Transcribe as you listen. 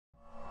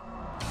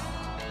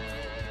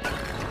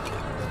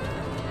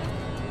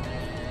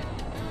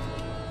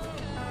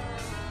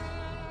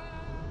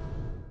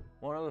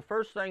of the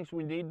first things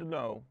we need to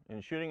know in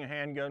shooting a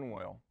handgun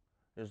well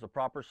is the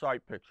proper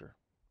sight picture.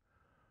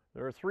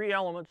 There are three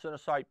elements in a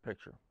sight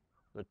picture: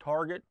 the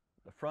target,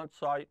 the front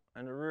sight,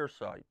 and the rear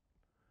sight.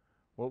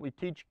 What we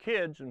teach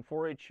kids in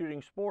 4-H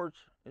shooting sports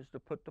is to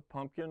put the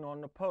pumpkin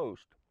on the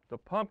post. The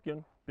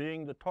pumpkin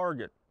being the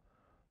target,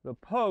 the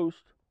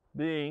post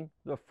being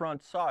the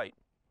front sight.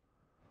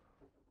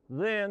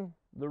 Then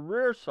the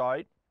rear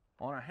sight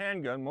on a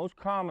handgun most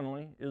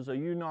commonly is a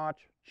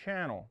U-notch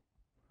channel.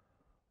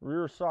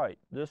 Rear sight.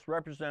 This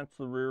represents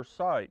the rear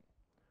sight.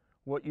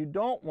 What you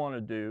don't want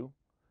to do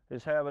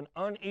is have an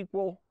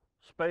unequal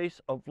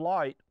space of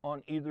light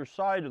on either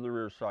side of the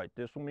rear sight.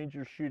 This will mean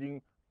you're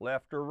shooting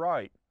left or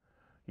right.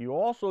 You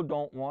also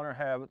don't want to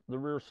have the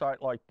rear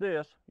sight like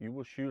this. You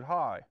will shoot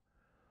high.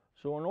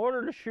 So in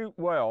order to shoot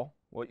well,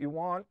 what you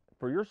want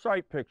for your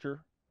sight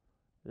picture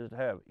is to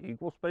have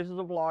equal spaces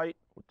of light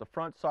with the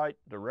front sight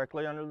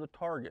directly under the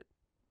target.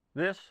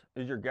 This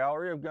is your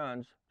gallery of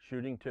guns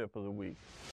shooting tip of the week.